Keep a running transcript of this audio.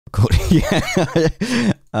Cool.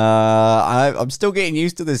 Yeah. I'm still getting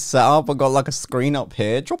used to this setup. I've got like a screen up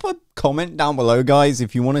here. Drop a comment down below, guys,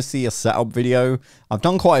 if you want to see a setup video. I've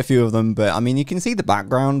done quite a few of them, but I mean, you can see the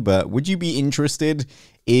background, but would you be interested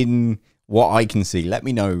in what I can see? Let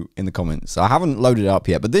me know in the comments. I haven't loaded it up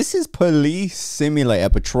yet, but this is Police Simulator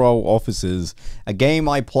Patrol Officers, a game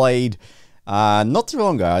I played not too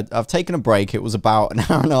long ago. I've taken a break. It was about an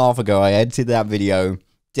hour and a half ago. I edited that video.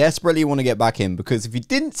 Desperately want to get back in, because if you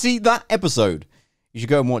didn't see that episode, you should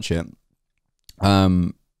go and watch it.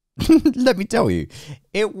 Let me tell you,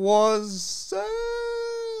 it was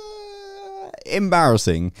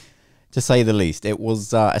embarrassing, to say the least. It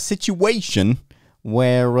was a situation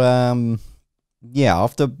where, yeah,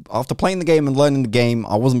 after playing the game and learning the game,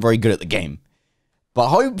 I wasn't very good at the game. But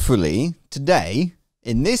hopefully, today,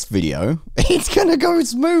 in this video, it's going to go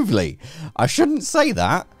smoothly. I shouldn't say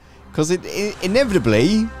that, because it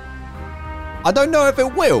inevitably, I don't know if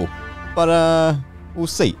it will, but we'll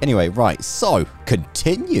see. Anyway, right, so,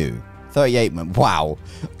 continue. 38 minutes, wow.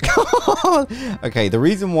 Okay, the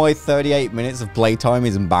reason why 38 minutes of playtime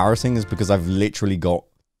is embarrassing is because I've literally got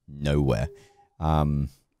nowhere.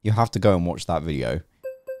 You have to go and watch that video.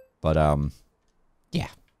 But, yeah.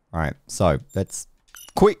 Alright, so, let's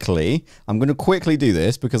quickly, I'm going to quickly do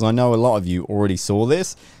this because I know a lot of you already saw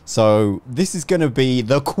this. So, this is going to be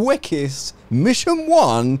the quickest Mission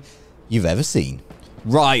 1 you've ever seen.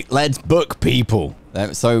 Right, let's book people.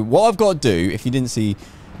 So, what I've got to do, if you didn't see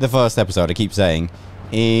the first episode, I keep saying,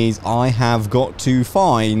 is I have got to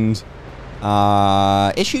find,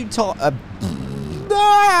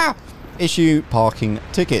 issue parking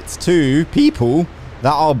tickets to people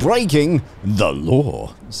that are breaking the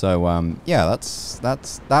law. So, yeah, that's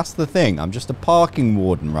the thing. I'm just a parking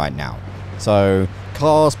warden right now. So,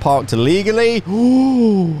 cars parked illegally.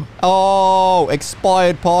 Oh,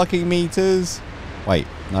 expired parking meters. Wait,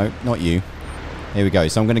 no, not you. Here we go.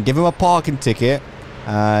 So, I'm going to give him a parking ticket.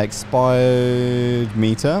 Expired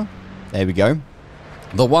meter. There we go.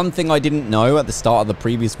 The one thing I didn't know at the start of the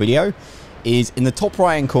previous video is in the top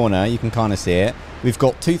right hand corner, you can kind of see it. We've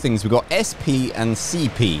got two things. We've got SP and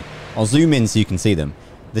CP. I'll zoom in so you can see them.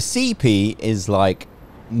 The CP is like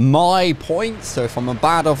my points. So if I'm a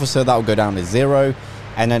bad officer, that will go down to 0.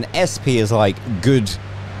 And then SP is like good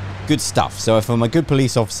stuff. So if I'm a good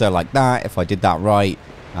police officer like that, if I did that right,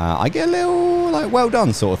 I get a little like well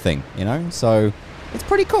done sort of thing, you know? So it's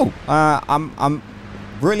pretty cool. I'm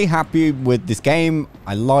really happy with this game.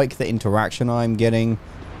 I like the interaction I'm getting.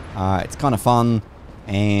 It's kind of fun,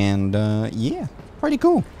 and yeah, pretty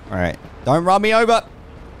cool. All right, don't run me over.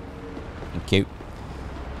 Thank you.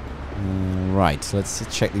 Right, so let's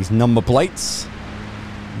check these number plates.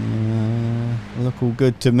 Look all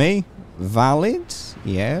good to me. Valid,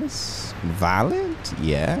 yes. Valid,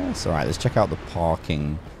 yes. All right, let's check out the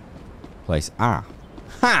parking place. Ah,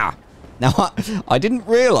 ha! Now I didn't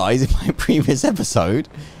realize in my previous episode,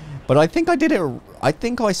 but I think I did it. I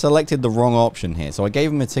think I selected the wrong option here. So I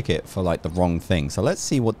gave him a ticket for like the wrong thing. So let's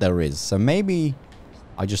see what there is. So maybe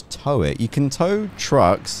I just tow it. You can tow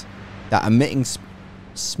trucks that are emitting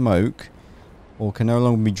smoke or can no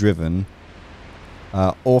longer be driven.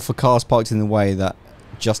 Or for cars parked in the way that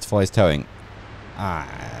justifies towing.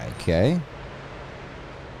 Okay.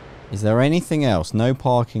 Is there anything else? No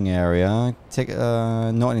parking area. Ticket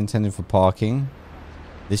not intended for parking.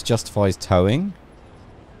 This justifies towing.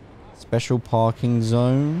 Special parking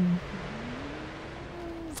zone.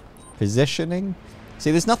 Positioning.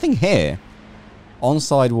 See, there's nothing here. On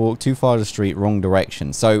sidewalk, too far to the street, wrong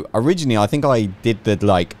direction. So, originally, I think I did the,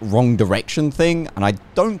 like, wrong direction thing. And I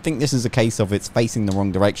don't think this is a case of it's facing the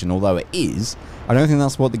wrong direction. Although it is. I don't think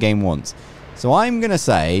that's what the game wants. So, I'm going to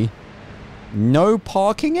say no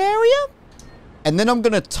parking area. And then I'm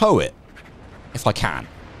going to tow it. If I can.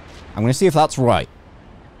 I'm going to see if that's right.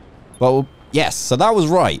 Well, yes, so that was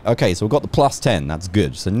right. Okay, so we've got the +10. That's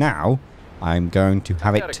good. So now I'm going to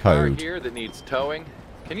have it towed. Car here that needs towing.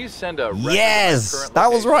 Can you send a yes, that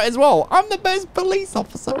was right as well. I'm the best police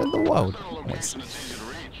officer in the world. Yes.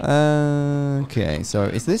 Okay, so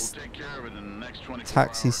is this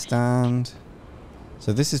taxi stand?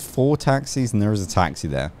 So this is 4 taxis and there is a taxi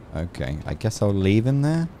there. Okay, I guess I'll leave him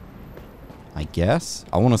there. I guess.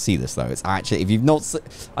 I want to see this though. It's actually, if you've not,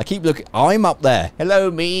 I keep looking. I'm up there. Hello,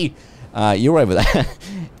 me. You're over there.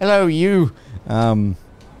 Hello, you.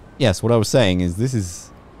 Yes, what I was saying is this is...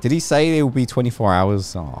 Did he say it will be 24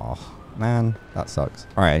 hours? Oh, man. That sucks.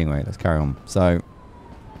 All right, anyway, let's carry on. So...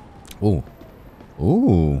 Ooh.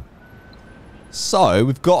 Ooh. So,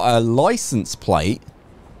 we've got a license plate.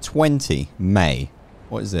 20 May.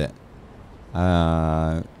 What is it?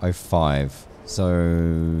 05.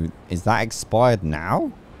 So, is that expired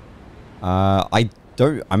now?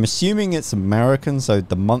 I'm assuming it's American, so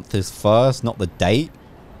the month is first, not the date.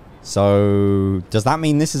 So, does that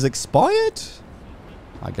mean this is expired?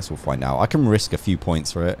 I guess we'll find out. I can risk a few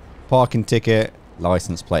points for it. Parking ticket,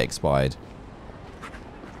 license plate expired.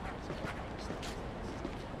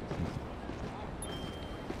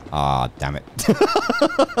 Ah, damn it.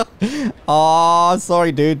 Ah,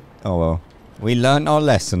 sorry, dude. Oh, well. We learned our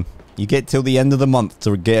lesson. You get till the end of the month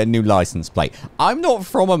to get a new license plate. I'm not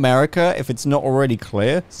from America, if it's not already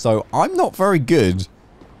clear, so I'm not very good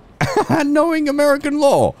at knowing American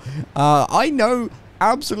law. I know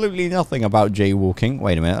absolutely nothing about jaywalking.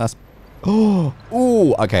 Wait a minute, that's... Oh,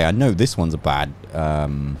 okay, I know this one's a bad...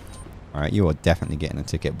 Alright, you are definitely getting a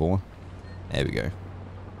ticket, boy. There we go.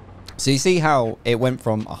 So you see how it went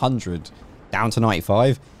from 100 down to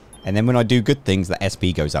 95? And then when I do good things, the SP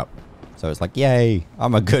goes up. So it's like, yay,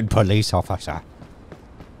 I'm a good police officer.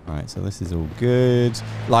 Alright, so this is all good.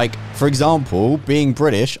 Like, for example, being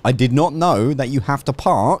British, I did not know that you have to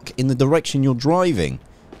park in the direction you're driving.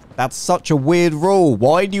 That's such a weird rule.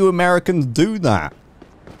 Why do you Americans do that?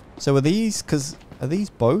 So are these, are these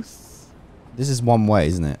both? This is one way,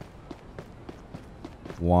 isn't it?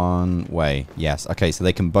 One way. Yes. Okay, so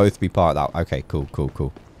they can both be parked out. Okay,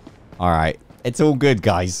 cool. Alright, it's all good,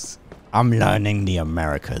 guys. I'm learning the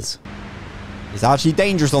Americas. It's actually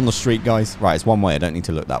dangerous on the street, guys. Right, it's one way. I don't need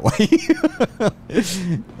to look that way.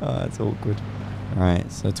 Oh, that's awkward. Alright,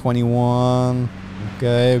 so 21.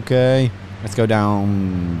 Okay. Let's go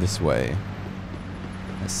down this way.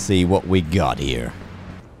 Let's see what we got here.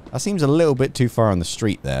 That seems a little bit too far on the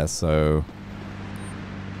street there, so...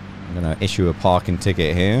 I'm going to issue a parking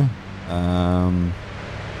ticket here.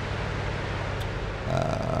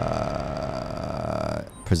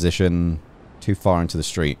 Position too far into the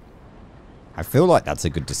street. I feel like that's a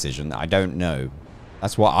good decision. I don't know.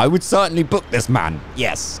 That's why I would certainly book this man.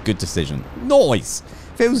 Yes, good decision. Nice.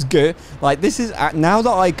 Feels good. Like, this is... now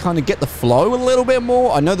that I kind of get the flow a little bit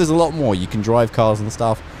more, I know there's a lot more. You can drive cars and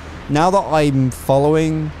stuff. Now that I'm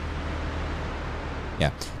following...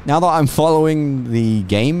 Yeah. Now that I'm following the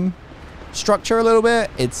game structure a little bit,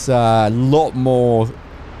 it's a lot more,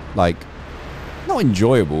 like, not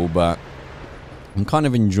enjoyable, but I'm kind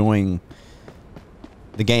of enjoying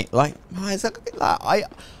the game. Like, I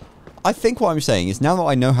think what I'm saying is now that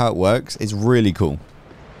I know how it works, it's really cool.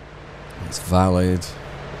 It's valid.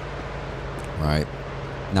 Right.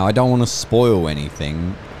 Now, I don't want to spoil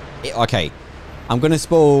anything. Okay. I'm going to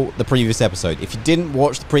spoil the previous episode. If you didn't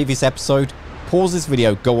watch the previous episode, pause this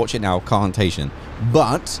video, go watch it now, Cantation.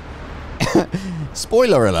 But,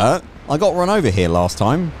 spoiler alert, I got run over here last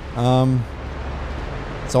time.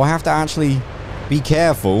 So I have to actually be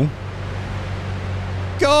careful.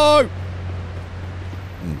 Go!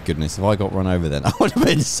 Goodness, if I got run over then, I would have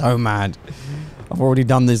been so mad. I've already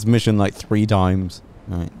done this mission like 3 times.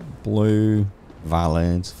 Right, blue,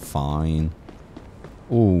 valid, fine.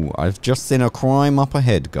 Ooh, I've just seen a crime up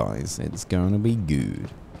ahead, guys. It's going to be good.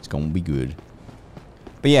 It's going to be good.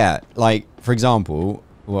 But yeah, like, for example,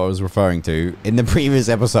 what I was referring to, in the previous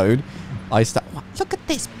episode, look at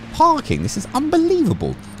this parking. This is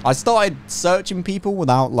unbelievable. I started searching people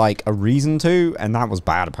without, like, a reason to, and that was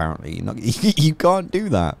bad, apparently. You can't do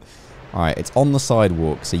that. Alright, it's on the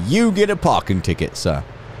sidewalk, so you get a parking ticket, sir.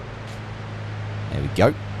 There we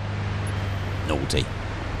go. Naughty.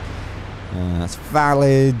 That's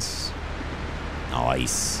valid.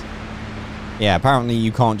 Nice. Yeah, apparently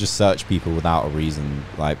you can't just search people without a reason.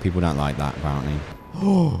 Like, people don't like that, apparently.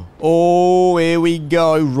 Oh, here we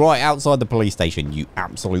go. Right outside the police station, you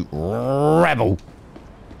absolute rebel.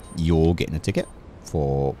 You're getting a ticket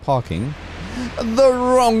for parking the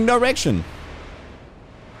wrong direction.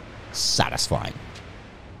 Satisfying.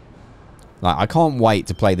 Like, I can't wait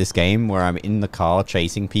to play this game where I'm in the car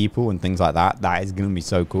chasing people and things like that. That is going to be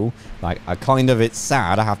so cool. Like, it's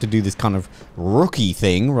sad I have to do this kind of rookie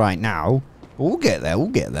thing right now. But we'll get there,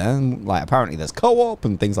 And, like, apparently there's co-op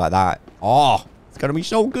and things like that. Oh, it's going to be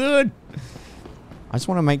so good. I just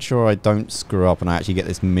want to make sure I don't screw up and I actually get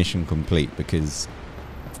this mission complete because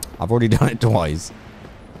I've already done it twice.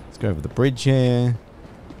 Let's go over the bridge here.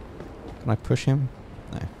 Can I push him?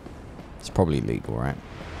 No. It's probably illegal, right?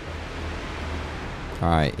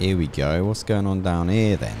 Alright, here we go. What's going on down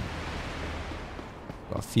here then?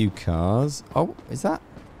 Got a few cars. Oh, is that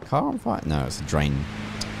car on fire? No, it's a drain.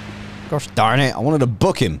 Gosh darn it, I wanted to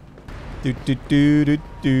book him. Right,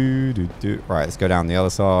 let's go down the other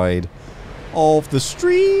side of the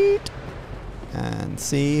street and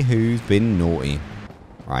see who's been naughty.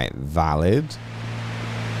 Right, valid.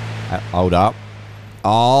 Hold up.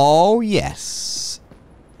 Oh, yes.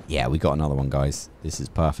 Yeah, we got another one, guys. This is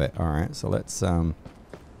perfect. Alright, so let's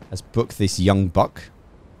Let's book this young buck.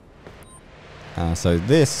 So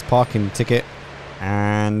this parking ticket,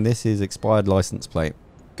 and this is expired license plate.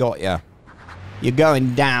 Got ya. You're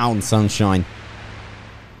going down, sunshine.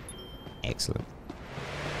 Excellent.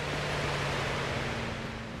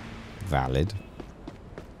 Valid.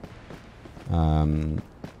 That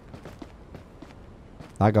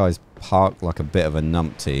guy's parked like a bit of a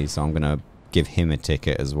numpty, so I'm gonna give him a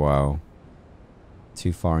ticket as well.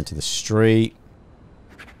 Too far into the street.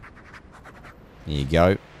 There you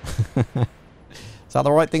go. Is that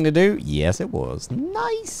the right thing to do? Yes, it was.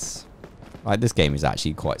 Nice. Like, this game is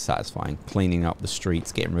actually quite satisfying. Cleaning up the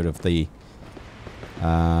streets, getting rid of the, you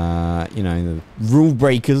know, the rule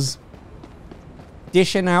breakers.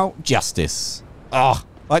 Dishing out justice. Ah,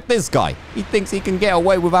 like this guy. He thinks he can get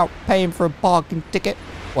away without paying for a parking ticket.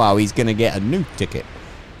 Well, he's going to get a new ticket.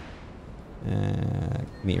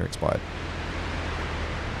 Meter expired.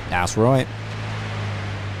 That's right.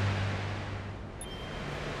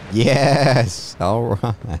 Yes. All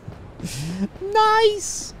right.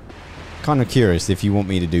 Nice. Kind of curious if you want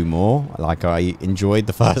me to do more. Like, I enjoyed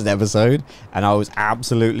the first episode, and I was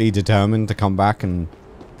absolutely determined to come back and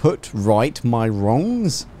put right my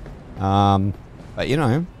wrongs. But you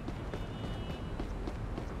know,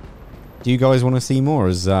 do you guys want to see more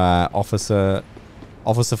as Officer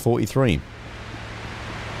 43?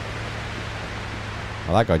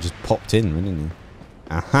 Well, that guy just popped in, didn't he?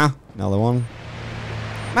 Aha, another one.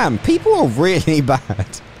 Man, people are really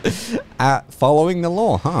bad at following the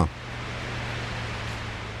law, huh?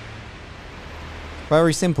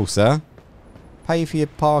 Very simple, sir. Pay for your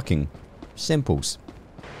parking. Simples.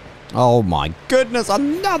 Oh my goodness,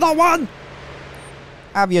 another one!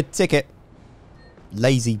 Have your ticket.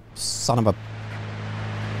 Lazy son of a...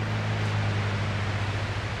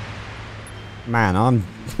 Man, I'm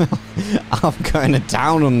going to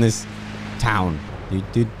town on this town.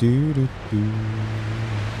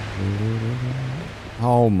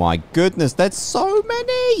 Oh my goodness, there's so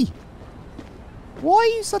many! Why are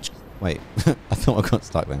you such... Wait, I thought I got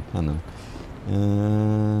stuck there. I don't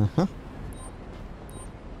know. Huh?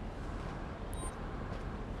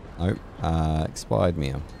 Nope. Expired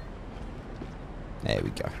meal. There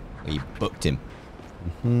we go. We booked him.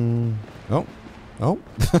 Oh. Oh.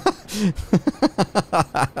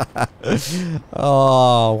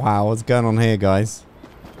 Oh, wow. What's going on here, guys?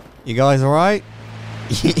 You guys alright?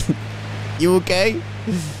 You okay?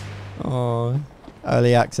 Oh.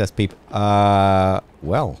 Early access people.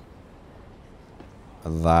 Well.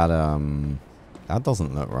 That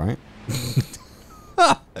doesn't look right.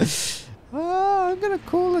 I'm gonna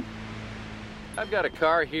call it. I've got a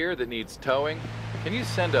car here that needs towing. Can you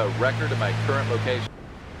send a record of my current location?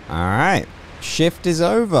 Alright. Shift is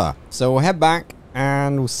over. So we'll head back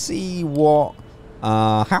and we'll see what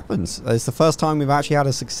happens. It's the first time we've actually had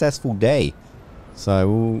a successful day.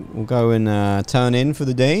 So we'll go and turn in for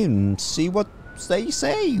the day and see what they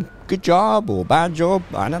say. Good job or bad job.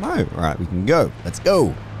 I don't know. Alright, we can go. Let's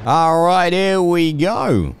go. Alright, here we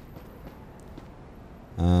go.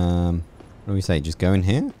 What do we say? Just go in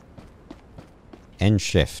here? End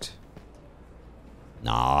shift.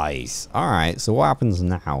 Nice. Alright, so what happens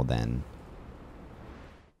now then?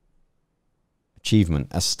 Achievement.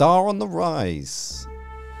 A star on the rise.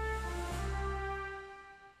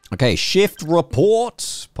 Okay, shift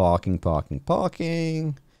report. Parking, parking,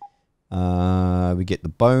 parking. We get the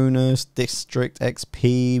bonus. District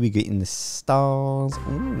XP. We get in the stars.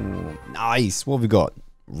 Ooh, nice. What have we got?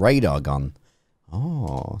 Radar gun.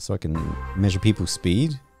 Oh, so I can measure people's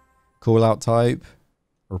speed. Call out type.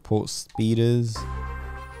 Report speeders.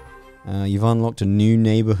 You've unlocked a new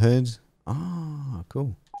neighborhood. Ah,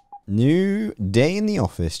 cool. New day in the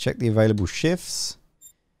office. Check the available shifts.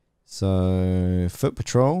 So, foot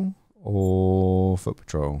patrol or foot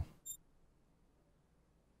patrol?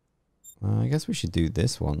 I guess we should do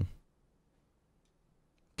this one.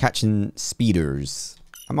 Catching speeders.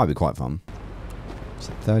 That might be quite fun.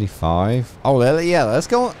 So 35. Oh, yeah, let's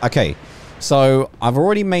go. Okay, so I've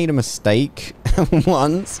already made a mistake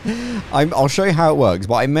once. I'll show you how it works,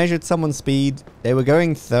 but I measured someone's speed. They were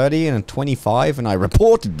going 30 and a 25, and I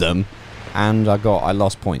reported them, and I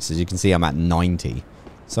lost points. As you can see, I'm at 90.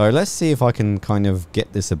 So let's see if I can kind of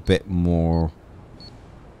get this a bit more.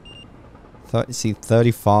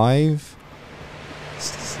 35.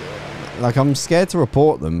 Like, I'm scared to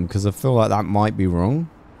report them because I feel like that might be wrong.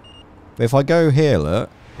 But if I go here, look,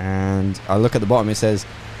 and I look at the bottom, it says,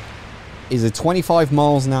 is it 25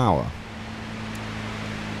 miles an hour?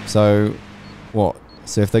 So, what?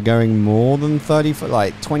 So if they're going more than 30,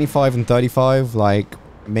 like 25 and 35, like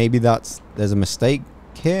maybe there's a mistake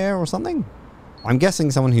here or something? I'm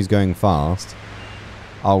guessing someone who's going fast.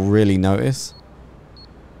 I'll really notice.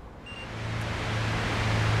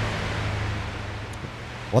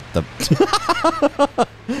 What the?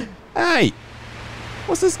 Hey!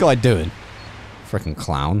 What's this guy doing? Frickin'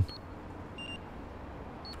 clown.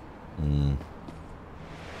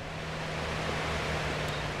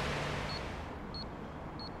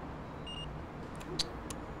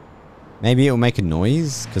 Maybe it'll make a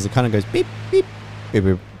noise, because it kind of goes beep, beep, beep,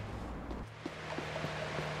 beep.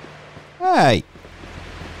 Hey!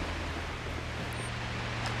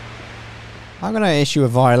 I'm going to issue a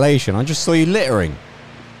violation. I just saw you littering.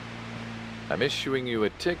 I'm issuing you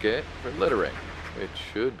a ticket for littering, which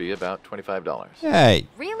should be about $25. Hey!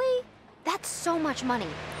 Really? That's so much money.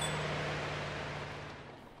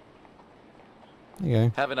 There you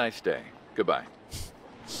go. Have a nice day. Goodbye.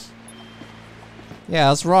 Yeah,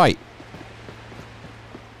 that's right.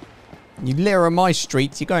 You litter on my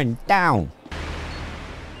streets, you're going down.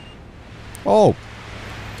 Oh.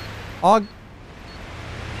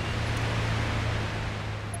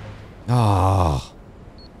 Ah.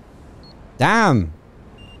 Damn.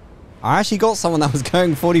 I actually got someone that was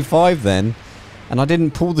going 45 then, and I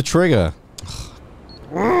didn't pull the trigger.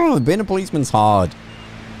 Being a policeman's hard.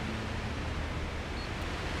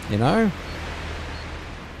 You know?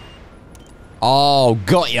 Oh,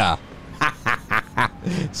 got ya.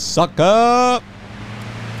 Sucker.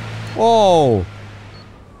 Whoa.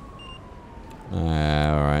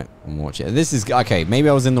 Alright, I'm watching. This is... Okay, maybe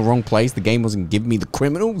I was in the wrong place. The game wasn't giving me the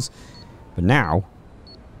criminals. But now...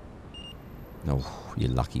 Oh,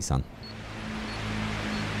 you're lucky, son.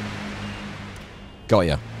 Got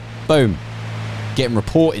ya. Boom. Getting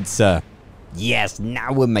reported, sir. Yes,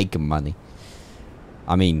 now we're making money.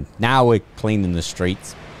 I mean, now we're cleaning the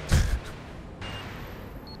streets.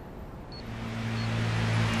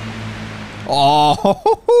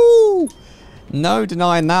 Oh, no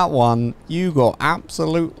denying that one. You got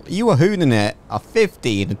absolute... You were hooning it. A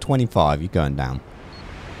 50 and a 25. You're going down.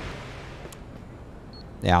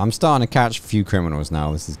 Yeah, I'm starting to catch a few criminals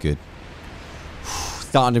now. This is good.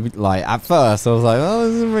 Starting to be like... At first, I was like, oh,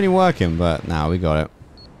 this isn't really working. But now we got it.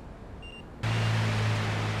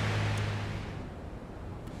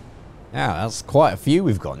 Yeah, that's quite a few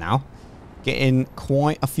we've got now. Getting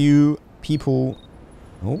quite a few people...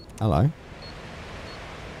 Oh, hello.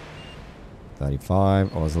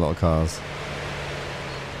 35. Oh, there's a lot of cars.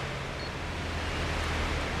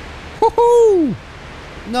 Woohoo!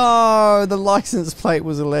 No, the license plate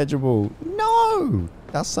was illegible. No!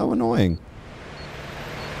 That's so annoying.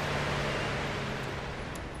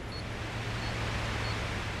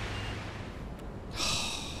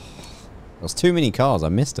 There's too many cars. I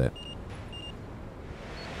missed it.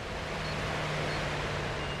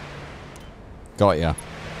 Got ya.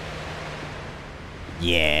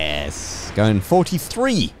 Yes. Going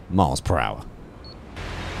 43 miles per hour.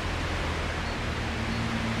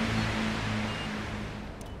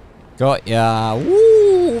 Got ya.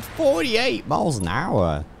 Woo! 48 miles an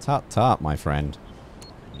hour. Tut tut, my friend.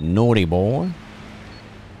 Naughty boy.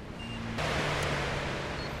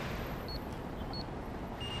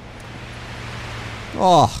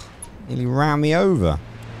 Oh, nearly ran me over.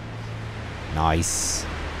 Nice.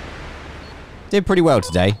 Did pretty well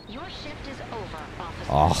today. Your shift is over, officer.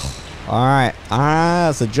 Oh, alright. Ah,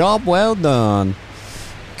 it's a job well done.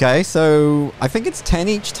 Okay, so I think it's 10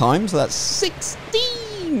 each time, so that's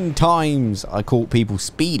 16 times I caught people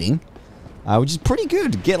speeding. Which is pretty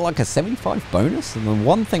good. Get like a 75 bonus. And the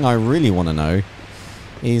one thing I really want to know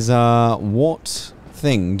is what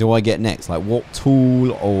thing do I get next? Like what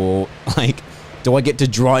tool, or like do I get to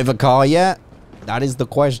drive a car yet? That is the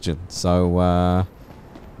question. So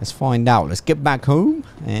let's find out. Let's get back home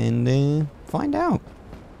and find out.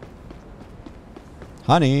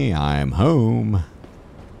 Honey, I'm home.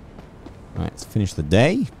 Alright, let's finish the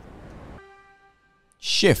day.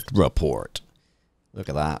 Shift report. Look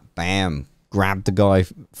at that. Bam. Grabbed the guy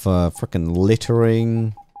for frickin'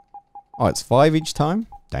 littering. Oh, it's 5 each time?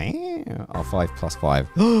 Damn. Oh, 5 plus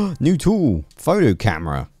 5. New tool. Photo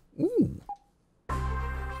camera. Ooh.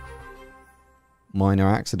 Minor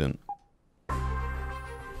accident.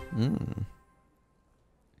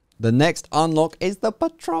 The next unlock is the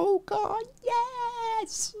patrol car.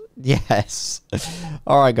 Yes. Yes.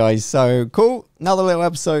 Alright, guys. So, cool. Another little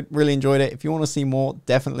episode. Really enjoyed it. If you want to see more,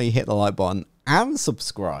 definitely hit the like button and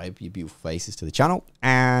subscribe, you beautiful faces, to the channel.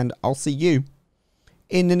 And I'll see you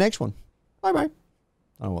in the next one. Bye-bye. I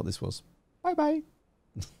don't know what this was. Bye-bye.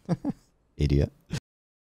 Idiot.